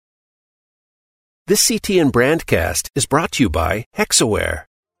This CTN Brandcast is brought to you by Hexaware.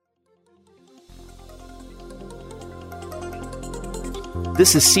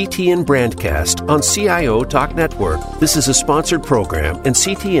 This is CTN Brandcast on CIO Talk Network. This is a sponsored program, and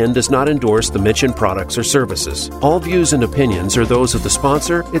CTN does not endorse the mentioned products or services. All views and opinions are those of the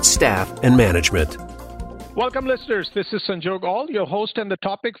sponsor, its staff, and management. Welcome, listeners. This is Sanjog Aul, your host, and the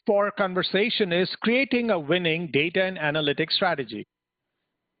topic for our conversation is creating a winning data and analytics strategy.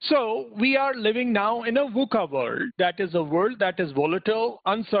 So we are living now in a VUCA world, that is a world that is volatile,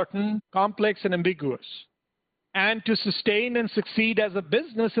 uncertain, complex, and ambiguous. And to sustain and succeed as a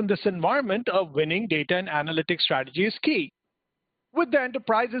business in this environment, a winning data and analytics strategy is key. With the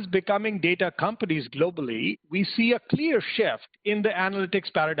enterprises becoming data companies globally, we see a clear shift in the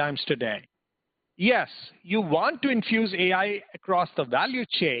analytics paradigms today. Yes, you want to infuse AI across the value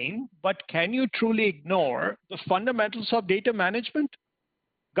chain, but can you truly ignore the fundamentals of data management?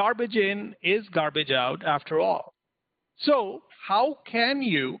 Garbage in is garbage out after all. So how can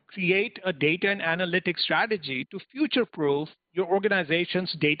you create a data and analytics strategy to future-proof your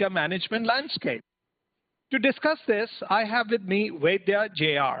organization's data management landscape? To discuss this, I have with me Vaidya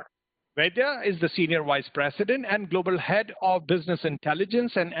JR. Vaidya is the Senior Vice President and Global Head of Business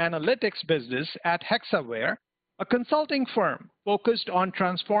Intelligence and Analytics Business at Hexaware, a consulting firm focused on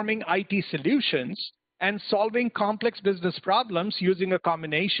transforming IT solutions and solving complex business problems using a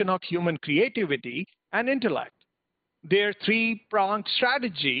combination of human creativity and intellect. Their three-pronged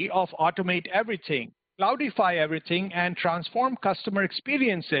strategy of automate everything, cloudify everything, and transform customer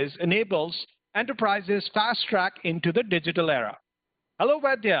experiences enables enterprises fast track into the digital era. Hello,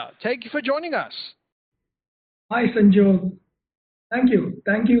 Vaidya. Thank you for joining us. Hi, Sanjog. Thank you.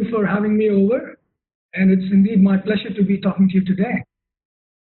 Thank you for having me over. And it's indeed my pleasure to be talking to you today.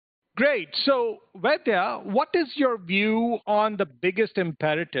 Great. So, Vaidya, what is your view on the biggest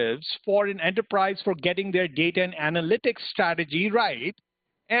imperatives for an enterprise for getting their data and analytics strategy right?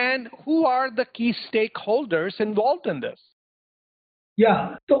 And who are the key stakeholders involved in this?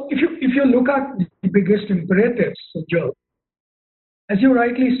 Yeah. So if you look at the biggest imperatives, Joe, as you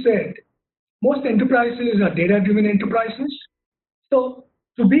rightly said, most enterprises are data-driven enterprises. So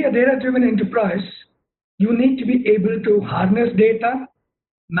to be a data-driven enterprise, you need to be able to harness data,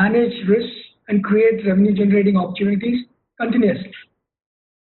 manage risks, and create revenue-generating opportunities continuously.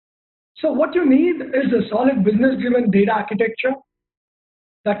 So what you need is a solid business-driven data architecture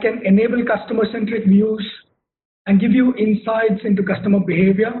that can enable customer-centric views and give you insights into customer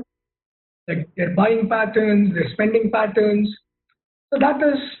behavior, like their buying patterns, their spending patterns. So that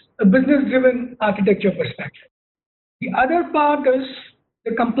is a business-driven architecture perspective. The other part is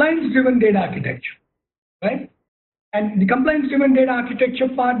the compliance-driven data architecture, right? And the compliance-driven data architecture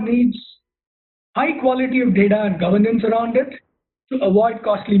part needs high quality of data and governance around it to avoid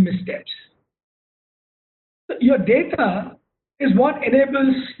costly missteps. So your data is what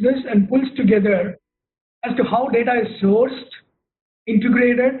enables this and pulls together as to how data is sourced,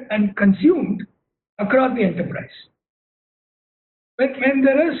 integrated, and consumed across the enterprise. When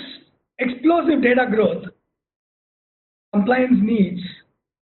there is explosive data growth, compliance needs,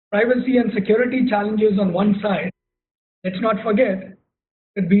 privacy and security challenges on one side, let's not forget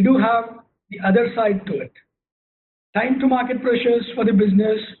that we do have the other side to it. Time to market pressures for the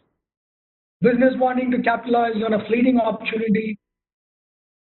business wanting to capitalize on a fleeting opportunity.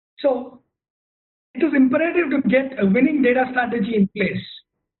 So it is imperative to get a winning data strategy in place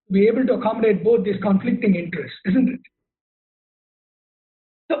to be able to accommodate both these conflicting interests, isn't it?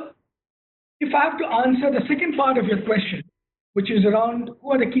 So if I have to answer the second part of your question, which is around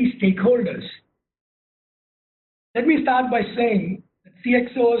who are the key stakeholders, let me start by saying that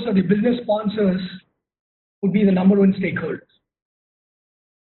CXOs or the business sponsors would be the number one stakeholders.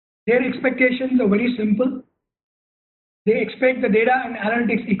 Their expectations are very simple. They expect the data and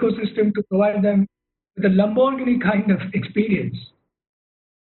analytics ecosystem to provide them with a Lamborghini kind of experience,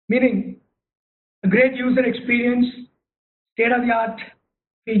 meaning a great user experience, state-of-the-art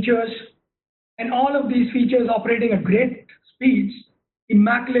features, and all of these features operating at great speeds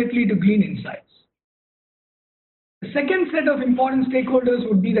immaculately to glean insights. The second set of important stakeholders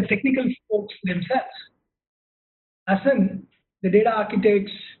would be the technical folks themselves, as in the data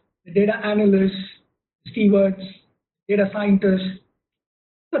architects, the data analysts, stewards, data scientists.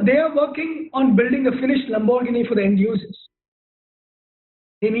 So they are working on building a finished Lamborghini for the end users.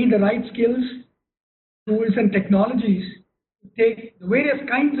 They need the right skills, tools, and technologies to take the various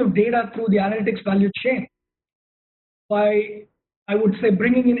kinds of data through the analytics value chain by, I would say,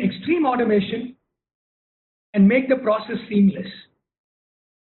 bringing in extreme automation and make the process seamless,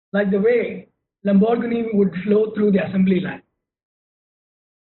 like the way Lamborghini would flow through the assembly line.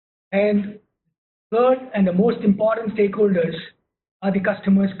 And Third, and the most important stakeholders are the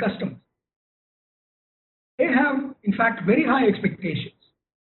customer's customers. They have, in fact, very high expectations.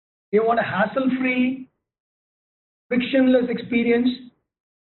 They want a hassle-free, frictionless experience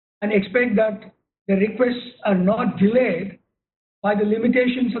and expect that the requests are not delayed by the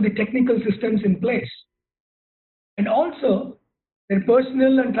limitations of the technical systems in place. And also, their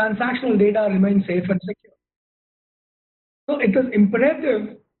personal and transactional data remain safe and secure. So it is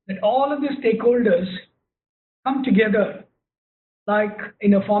imperative that all of the stakeholders come together like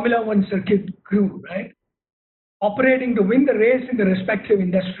in a Formula One circuit crew, right? Operating to win the race in the respective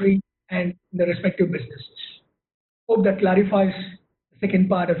industry and in the respective businesses. Hope that clarifies the second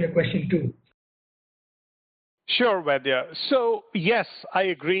part of your question too. Sure, Vaidya. So yes, I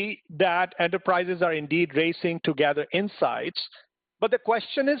agree that enterprises are indeed racing to gather insights. But the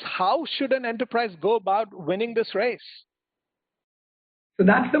question is, how should an enterprise go about winning this race? So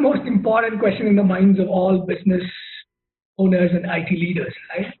that's the most important question in the minds of all business owners and IT leaders,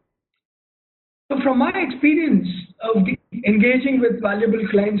 right? So from my experience of engaging with valuable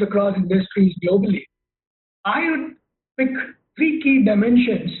clients across industries globally, I would pick three key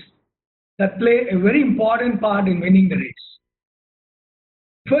dimensions that play a very important part in winning the race.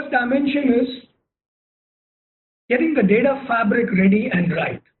 First dimension is getting the data fabric ready and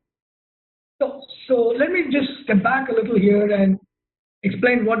right. So let me just step back a little here and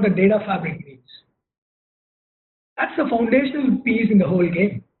explain what the data fabric means. That's the foundational piece in the whole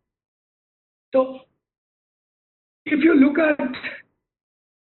game. So if you look at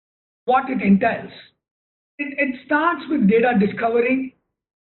what it entails, it starts with data discovery,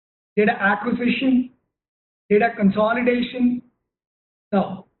 data acquisition, data consolidation.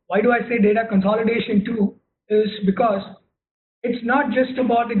 Now, why do I say data consolidation too? Is because it's not just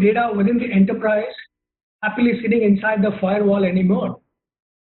about the data within the enterprise happily sitting inside the firewall anymore.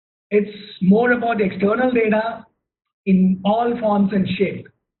 It's more about the external data in all forms and shape,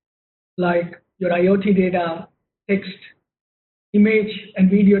 like your IoT data, text, image, and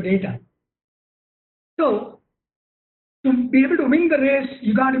video data. So to be able to win the race,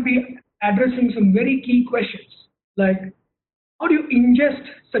 you got to be addressing some very key questions, like how do you ingest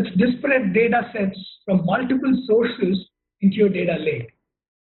such disparate data sets from multiple sources into your data lake?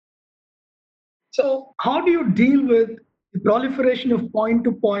 So how do you deal with the proliferation of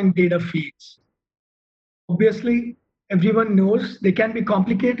point-to-point data feeds? Obviously, everyone knows they can be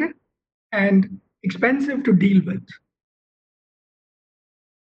complicated and expensive to deal with.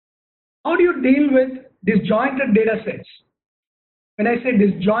 How do you deal with disjointed data sets? When I say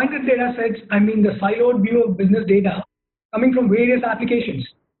disjointed data sets, I mean the siloed view of business data coming from various applications,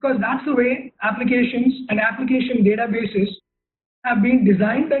 because that's the way applications and application databases have been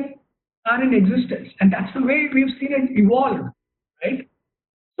designed and are in existence. And that's the way we've seen it evolve, right?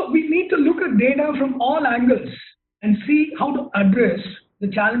 So we need to look at data from all angles and see how to address the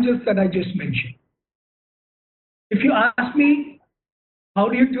challenges that I just mentioned. If you ask me, how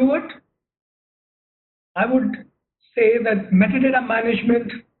do you do it? I would say that metadata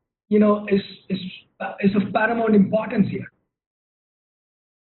management, is of paramount importance here.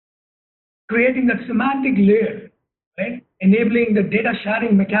 Creating that semantic layer, right? Enabling the data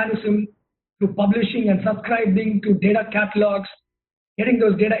sharing mechanism through publishing and subscribing to data catalogs, getting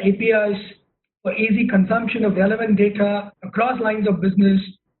those data APIs for easy consumption of relevant data across lines of business.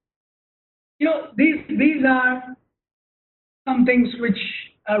 These are some things which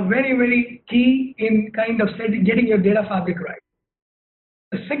are very, very key in kind of getting your data fabric right.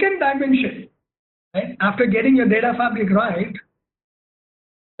 The second dimension, right, after getting your data fabric right,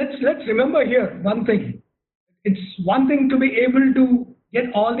 let's remember here one thing. It's one thing to be able to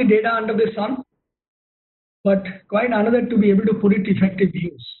get all the data under the sun, but quite another to be able to put it to effective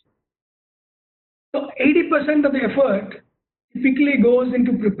use. So 80% of the effort typically goes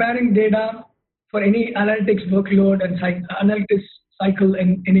into preparing data for any analytics workload and analytics cycle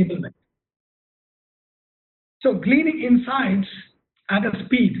and enablement. So gleaning insights at a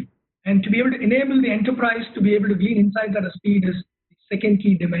speed, and to be able to enable the enterprise to be able to glean insights at a speed is the second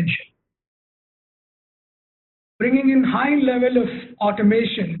key dimension. Bringing in high level of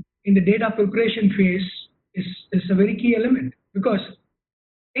automation in the data preparation phase is a very key element, because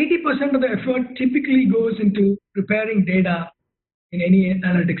 80% of the effort typically goes into preparing data in any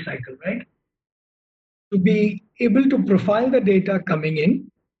analytics cycle, right? To be able to profile the data coming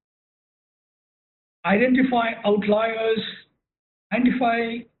in, identify outliers,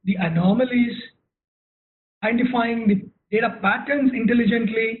 identify the anomalies, identifying the data patterns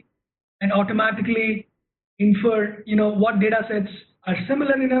intelligently, and automatically infer, what data sets are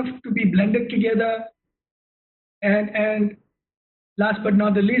similar enough to be blended together, and last but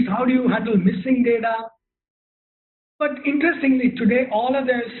not the least, how do you handle missing data? But interestingly, today, all of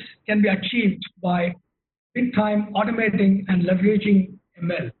this can be achieved by big time automating and leveraging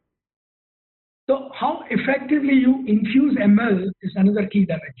ML. So how effectively you infuse ML is another key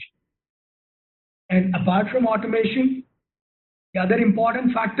dimension. And apart from automation, the other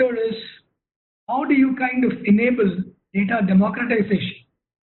important factor is how do you kind of enable data democratization?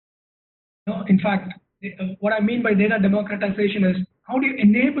 In fact, what I mean by data democratization is how do you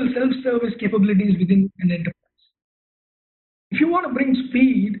enable self-service capabilities within an enterprise? If you want to bring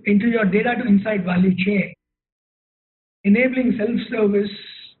speed into your data to insight value chain, enabling self-service,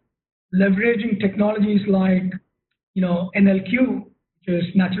 leveraging technologies like NLQ, which is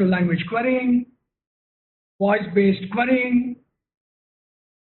natural language querying, voice-based querying,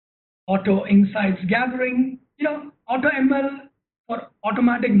 auto insights gathering, auto ML for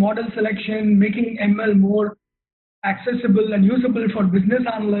automatic model selection, making ML more accessible and usable for business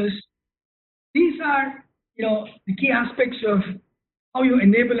analysts. These are the key aspects of how you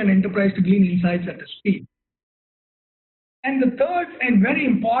enable an enterprise to glean insights at the speed. And the third and very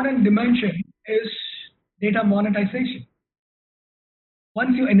important dimension is data monetization.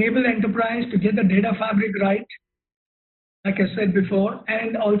 Once you enable the enterprise to get the data fabric right, like I said before,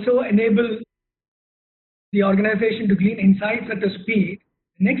 and also enable the organization to glean insights at the speed,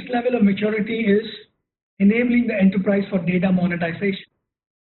 the next level of maturity is enabling the enterprise for data monetization.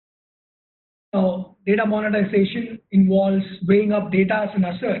 Now, data monetization involves weighing up data as an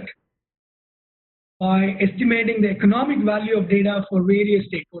asset by estimating the economic value of data for various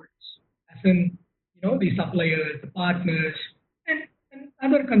stakeholders, as in the suppliers, the partners, and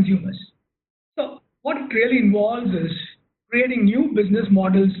other consumers. So what it really involves is creating new business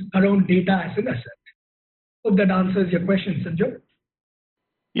models around data as an asset. Hope that answers your question, Sanjay.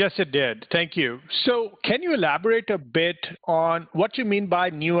 Yes, it did. Thank you. So can you elaborate a bit on what you mean by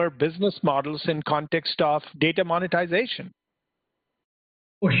newer business models in context of data monetization?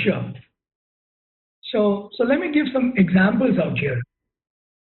 For sure. So let me give some examples out here.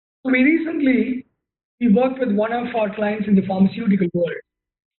 We worked with one of our clients in the pharmaceutical world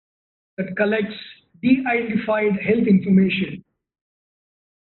that collects de-identified health information,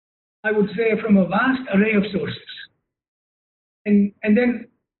 I would say, from a vast array of sources. And then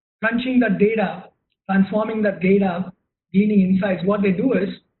crunching that data, transforming that data, gleaning insights. What they do is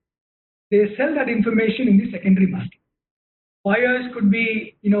they sell that information in the secondary market. Buyers could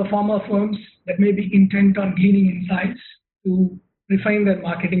be, pharma firms that may be intent on gleaning insights to refine their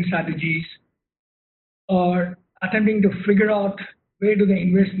marketing strategies or attempting to figure out where do they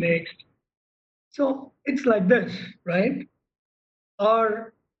invest next. So it's like this, right?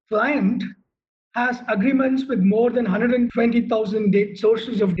 Our client has agreements with more than 120,000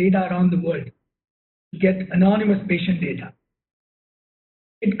 sources of data around the world to get anonymous patient data.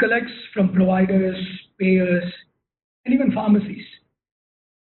 It collects from providers, payers, and even pharmacies.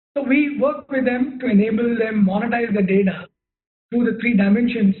 So we work with them to enable them monetize the data through the three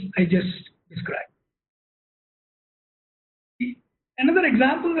dimensions I just described. Another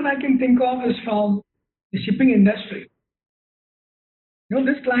example that I can think of is from the shipping industry.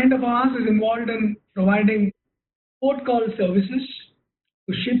 This client of ours is involved in providing port call services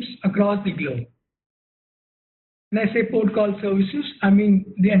to ships across the globe. When I say port call services, I mean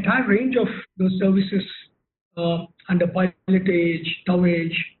the entire range of those services under pilotage,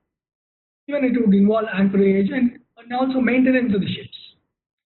 towage, even it would involve anchorage and also maintenance of the ships.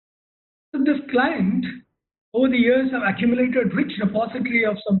 So this client, over the years, have accumulated rich repository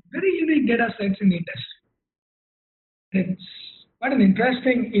of some very unique data sets in the industry. It's quite an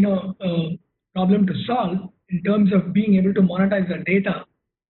interesting, problem to solve in terms of being able to monetize that data.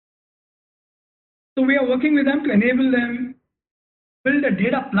 So we are working with them to enable them build a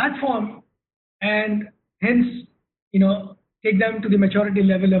data platform and hence, take them to the maturity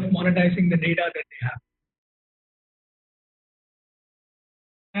level of monetizing the data that they have.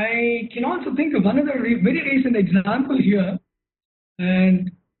 I can also think of another very recent example here,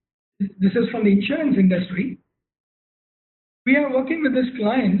 and this is from the insurance industry. We are working with these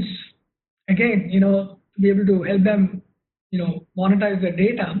clients, again, to be able to help them, monetize their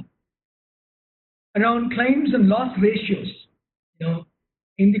data around claims and loss ratios,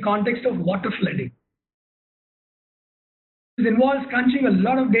 in the context of water flooding. This involves crunching a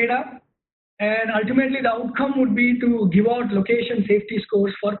lot of data, and ultimately the outcome would be to give out location safety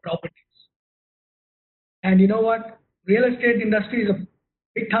scores for properties. And you know what? Real estate industry is a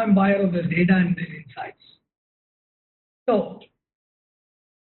big time buyer of this data and these insights. So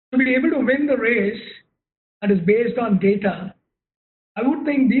to be able to win the race that is based on data, I would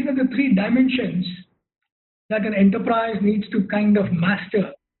think these are the three dimensions that an enterprise needs to kind of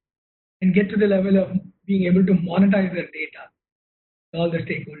master and get to the level of being able to monetize their data, all the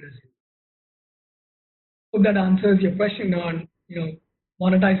stakeholders. Hope that answers your question on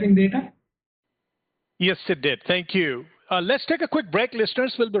monetizing data. Yes, it did. Thank you. Let's take a quick break,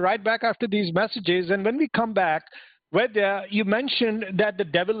 listeners. We'll be right back after these messages. And when we come back, Vaidya, you mentioned that the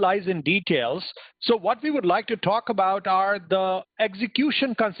devil lies in details. So what we would like to talk about are the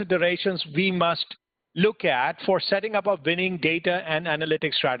execution considerations we must look at for setting up a winning data and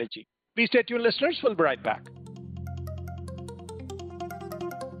analytics strategy. Please stay tuned, listeners. We'll be right back.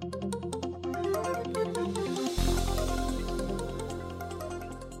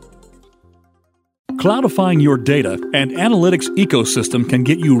 Cloudifying your data and analytics ecosystem can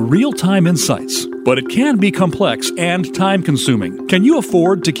get you real-time insights, but it can be complex and time-consuming. Can you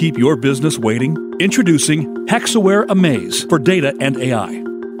afford to keep your business waiting? Introducing Hexaware Amaze for data and AI.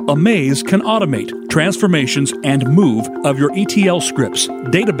 Amaze can automate transformations and move of your ETL scripts,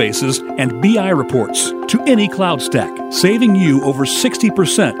 databases, and BI reports to any cloud stack, saving you over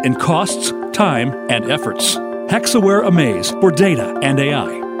 60% in costs, time, and efforts. Hexaware Amaze for data and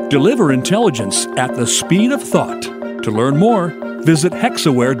AI. Deliver intelligence at the speed of thought. To learn more, visit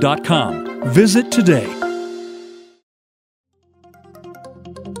hexaware.com. Visit today.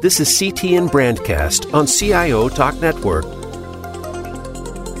 This is CTN Brandcast on CIO Talk Network.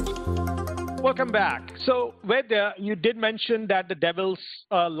 Welcome back. So, Vaidya, you did mention that the devil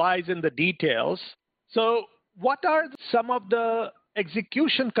lies in the details. So, what are some of the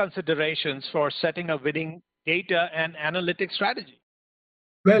execution considerations for setting a winning data and analytics strategy?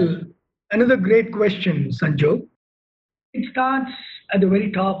 Well, another great question, Sanjog. It starts at the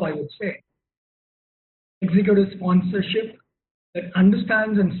very top, I would say. Executive sponsorship that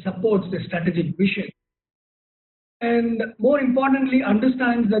understands and supports the strategic vision. And more importantly,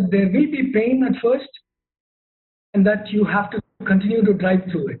 understands that there will be pain at first and that you have to continue to drive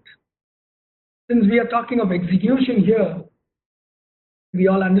through it. Since we are talking of execution here, we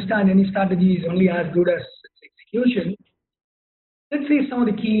all understand any strategy is only as good as its execution. Let's see some of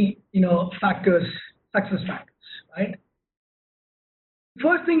the key, factors, success factors, right?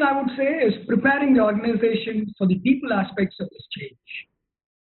 First thing I would say is preparing the organization for the people aspects of this change.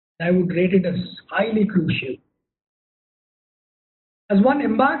 I would rate it as highly crucial. As one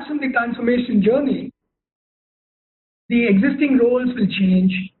embarks on the transformation journey, the existing roles will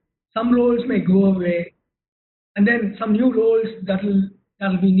change. Some roles may go away, and then some new roles that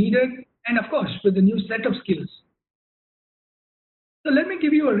will be needed, and of course, with a new set of skills. So let me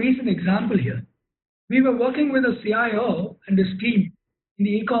give you a recent example here. We were working with a CIO and his team in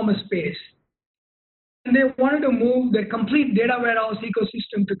the e-commerce space, and they wanted to move their complete data warehouse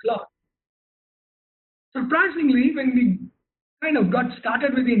ecosystem to cloud. Surprisingly, when we kind of got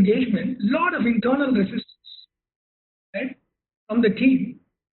started with the engagement, a lot of internal resistance, right, from the team.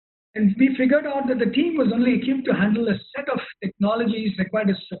 And we figured out that the team was only equipped to handle a set of technologies required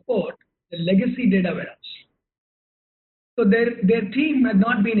to support the legacy data warehouse. So their team had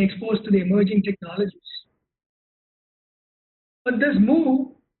not been exposed to the emerging technologies. But this move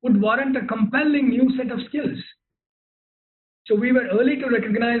would warrant a compelling new set of skills. So we were early to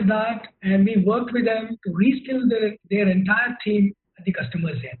recognize that, and we worked with them to reskill their entire team at the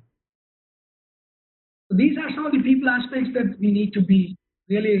customer's end. So these are some of the people aspects that we need to be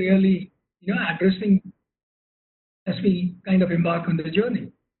really, addressing as we kind of embark on the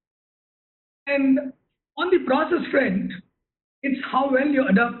journey. And on the process front, it's how well you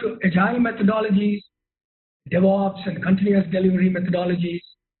adapt to agile methodologies, DevOps and continuous delivery methodologies,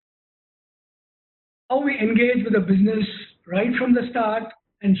 how we engage with the business right from the start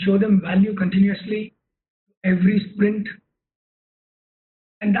and show them value continuously every sprint.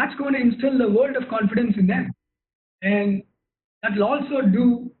 And that's going to instill a world of confidence in them. And that will also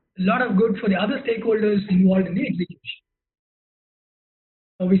do a lot of good for the other stakeholders involved in the execution.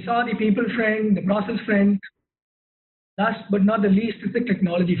 So we saw the people front, the process front. Last but not the least is the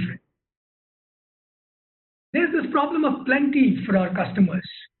technology front. There's this problem of plenty for our customers.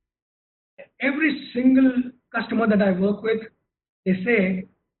 Every single customer that I work with, they say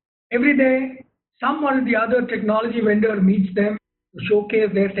every day some or the other technology vendor meets them to showcase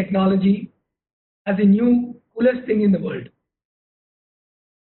their technology as the new coolest thing in the world.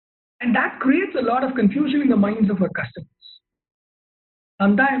 And that creates a lot of confusion in the minds of our customers.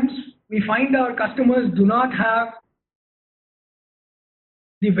 Sometimes we find our customers do not have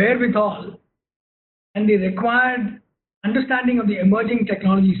the wherewithal and the required understanding of the emerging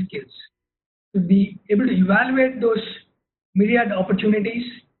technology skills to be able to evaluate those myriad opportunities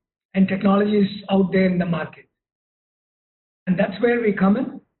and technologies out there in the market. And that's where we come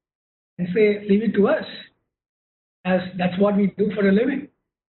in and say, leave it to us. as that's what we do for a living.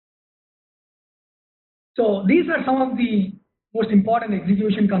 So these are some of the most important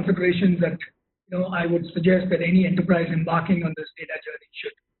execution considerations that I would suggest that any enterprise embarking on this data journey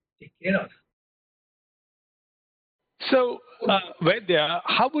should take care of. So, Vaidya,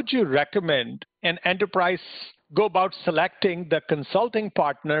 how would you recommend an enterprise go about selecting the consulting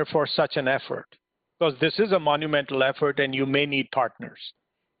partner for such an effort? Because this is a monumental effort and you may need partners.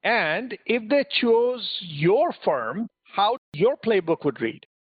 And if they chose your firm, how your playbook would read?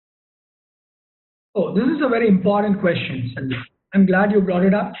 Oh, this is a very important question, Sanjay. I'm glad you brought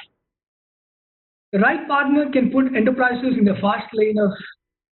it up. The right partner can put enterprises in the fast lane of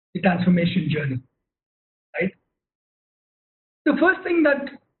the transformation journey, right? The first thing that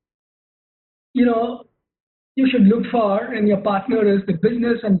you should look for in your partner is the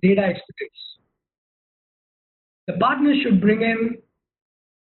business and data expertise. The partner should bring in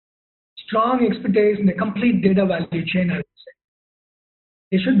strong expertise in the complete data value chain, I would say.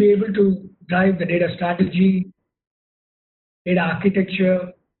 They should be able to drive the data strategy, data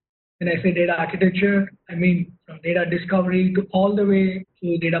architecture. When I say data architecture, I mean from data discovery to all the way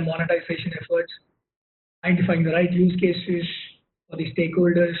to data monetization efforts, identifying the right use cases for the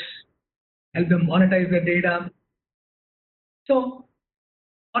stakeholders, help them monetize their data. So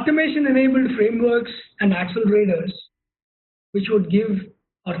automation-enabled frameworks and accelerators, which would give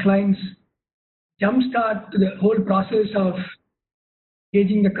our clients jumpstart to the whole process of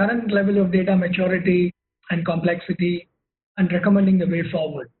gauging the current level of data maturity and complexity and recommending the way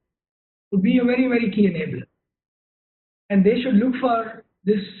forward, would be a very, very key enabler. And they should look for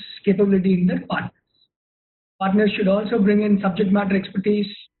this capability in their partners. Partners should also bring in subject matter expertise,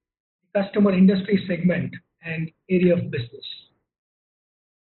 customer industry segment, and area of business.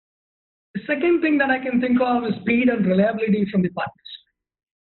 The second thing that I can think of is speed and reliability from the partners.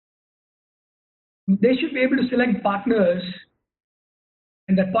 They should be able to select partners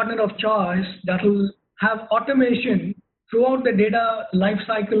and that partner of choice that will have automation throughout the data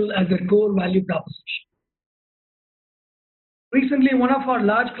lifecycle as their core value proposition. Recently, one of our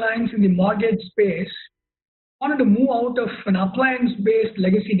large clients in the mortgage space wanted to move out of an appliance-based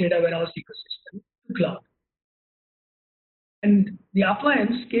legacy data warehouse ecosystem to cloud. And the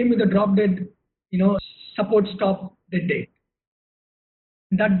appliance came with a drop-dead, support stop dead date.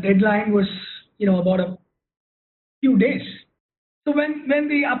 That deadline was, about a few days. So when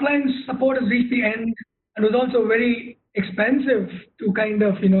the appliance support has reached the end and was also very expensive to kind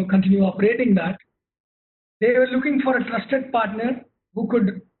of, continue operating that, they were looking for a trusted partner who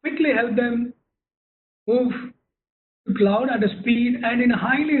could quickly help them move to cloud at a speed and in a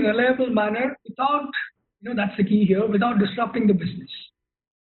highly reliable manner without, that's the key here, without disrupting the business.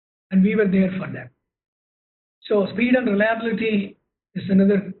 And we were there for them. So speed and reliability is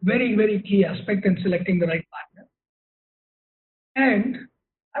another very, very key aspect in selecting the right partner. And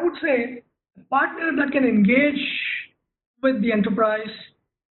I would say a partner that can engage with the enterprise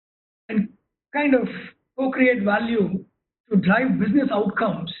and kind of co-create value to drive business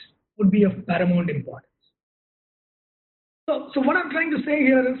outcomes would be of paramount importance. So what I'm trying to say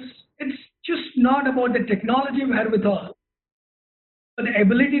here is it's just not about the technology wherewithal, but the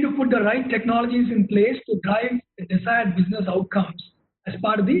ability to put the right technologies in place to drive the desired business outcomes as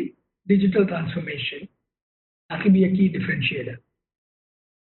part of the digital transformation. That will be a key differentiator.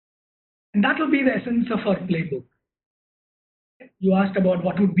 And that will be the essence of our playbook. You asked about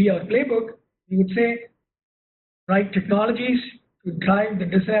what would be our playbook. We would say right technologies to drive the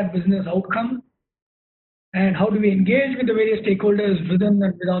desired business outcome. And how do we engage with the various stakeholders within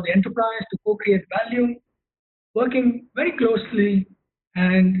and without the enterprise to co-create value, working very closely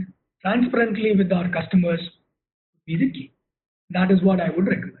and transparently with our customers would be the key. That is what I would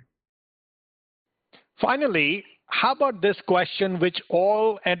recommend. Finally, how about this question which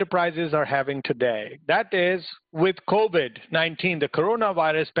all enterprises are having today? That is, with COVID-19, the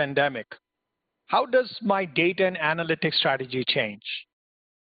coronavirus pandemic, how does my data and analytics strategy change?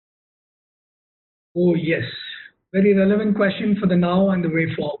 Oh, yes. Very relevant question for the now and the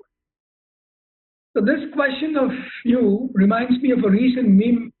way forward. So this question of you reminds me of a recent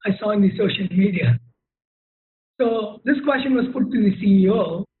meme I saw in the social media. So this question was put to the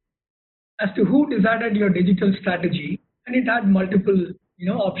CEO as to who decided your digital strategy, and it had multiple,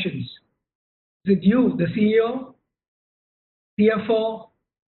 options. Is it you, the CEO, CFO,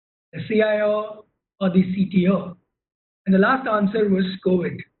 the CIO, or the CTO? And the last answer was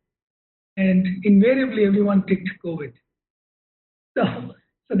COVID. And invariably, everyone ticked COVID. So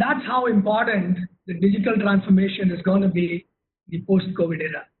that's how important the digital transformation is going to be in the post-COVID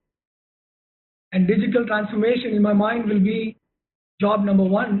era. And digital transformation, in my mind, will be job number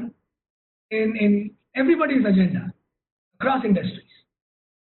one in everybody's agenda. across industries.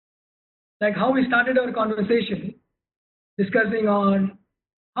 Like how we started our conversation discussing on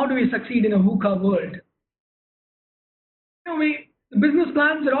how do we succeed in a VUCA world. The business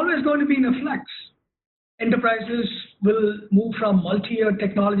plans are always going to be in a flux. Enterprises will move from multi-year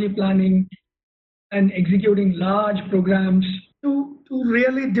technology planning and executing large programs to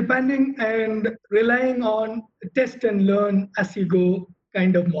really depending and relying on test and learn as you go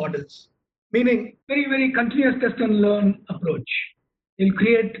kind of models. Meaning very, very continuous test and learn approach. You'll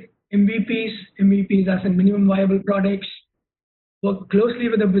create MVPs as in minimum viable products, work closely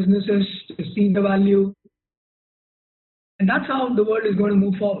with the businesses to see the value. And that's how the world is going to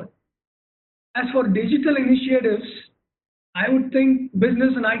move forward. As for digital initiatives, I would think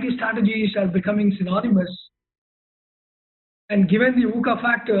business and IT strategies are becoming synonymous. And given the VUCA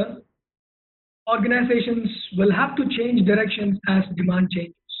factor, organizations will have to change directions as demand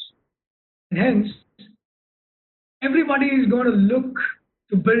changes. And hence, everybody is going to look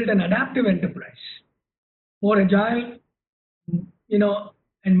to build an adaptive enterprise, more agile,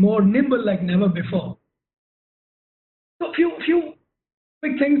 and more nimble like never before. So few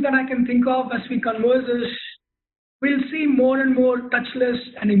quick things that I can think of as we converse is we'll see more and more touchless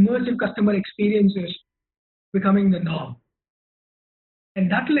and immersive customer experiences becoming the norm.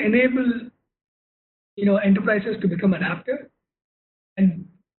 And that will enable enterprises to become adaptive. And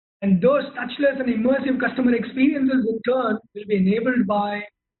those touchless and immersive customer experiences in turn will be enabled by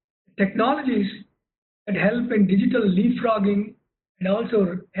technologies that help in digital leapfrogging and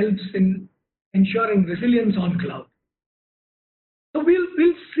also helps in ensuring resilience on cloud. So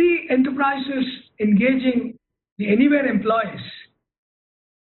we'll see enterprises engaging the anywhere employees.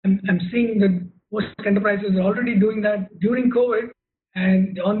 I'm seeing that most enterprises are already doing that during COVID,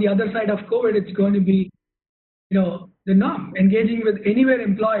 and on the other side of COVID, it's going to be, the norm, engaging with anywhere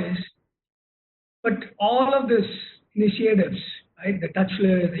employees. But all of these initiatives, right, the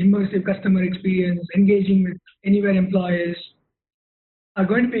touchless, immersive customer experience, engaging with anywhere employees, are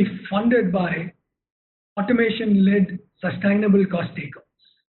going to be funded by automation-led sustainable cost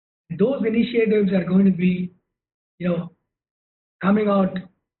takeouts. Those initiatives are going to be, coming out,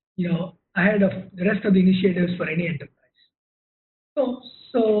 ahead of the rest of the initiatives for any enterprise.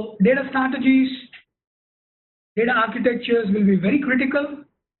 So data strategies, data architectures will be very critical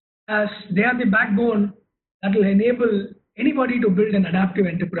as they are the backbone that will enable anybody to build an adaptive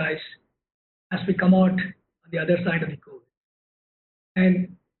enterprise as we come out on the other side of the COVID.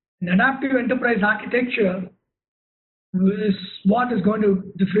 And an adaptive enterprise architecture is what is going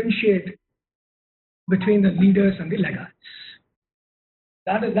to differentiate between the leaders and the laggards.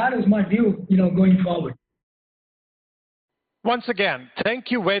 That is my view, going forward. Once again,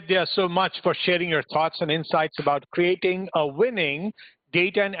 thank you, Vaidya, so much for sharing your thoughts and insights about creating a winning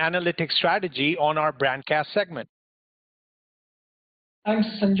data and analytics strategy on our Brandcast segment. Thanks,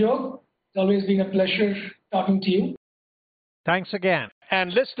 Sanjog. It's always been a pleasure talking to you. Thanks again.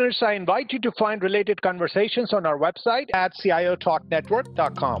 And listeners, I invite you to find related conversations on our website at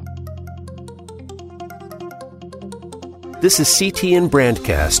ciotalknetwork.com. This is CTN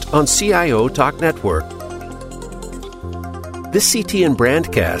Brandcast on CIO Talk Network. This CTN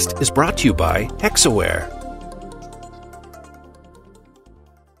Brandcast is brought to you by Hexaware.